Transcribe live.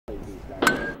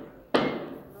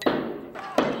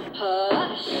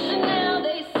Hush, and now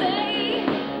they say,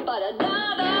 but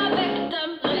another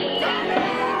victim plays.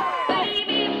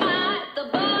 Baby, bite the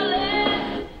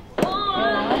bullet,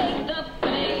 wanna take the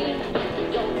pain.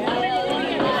 Don't tell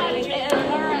anybody else,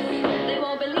 they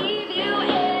won't believe you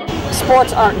in.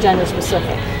 Sports aren't gender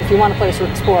specific. If you want to play a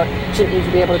certain sport, you shouldn't need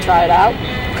to be able to try it out.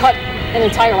 Cut an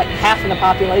entire, like, half of the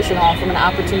population off from an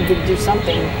opportunity to do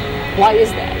something. Why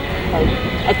is that? Like,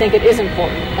 I think it is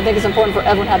important. I think it's important for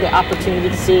everyone to have the opportunity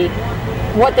to see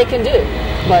what they can do.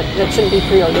 But that shouldn't be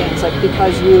preordained. It's like,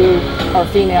 because you are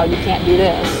female, you can't do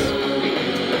this.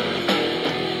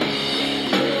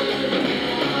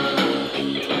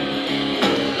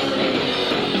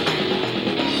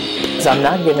 I'm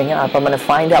not giving up. I'm going to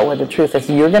find out what the truth is.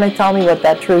 You're going to tell me what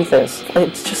that truth is.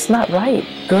 It's just not right.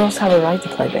 Girls have a right to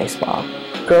play baseball.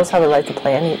 Girls have a right to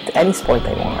play any sport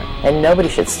they want, and nobody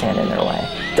should stand in their way.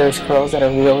 There's girls that are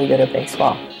really good at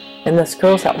baseball, and there's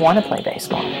girls that want to play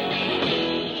baseball.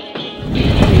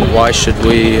 Why should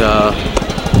we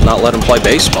not let them play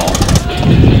baseball?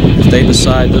 If they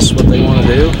decide this is what they want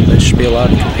to do, they should be allowed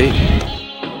to compete.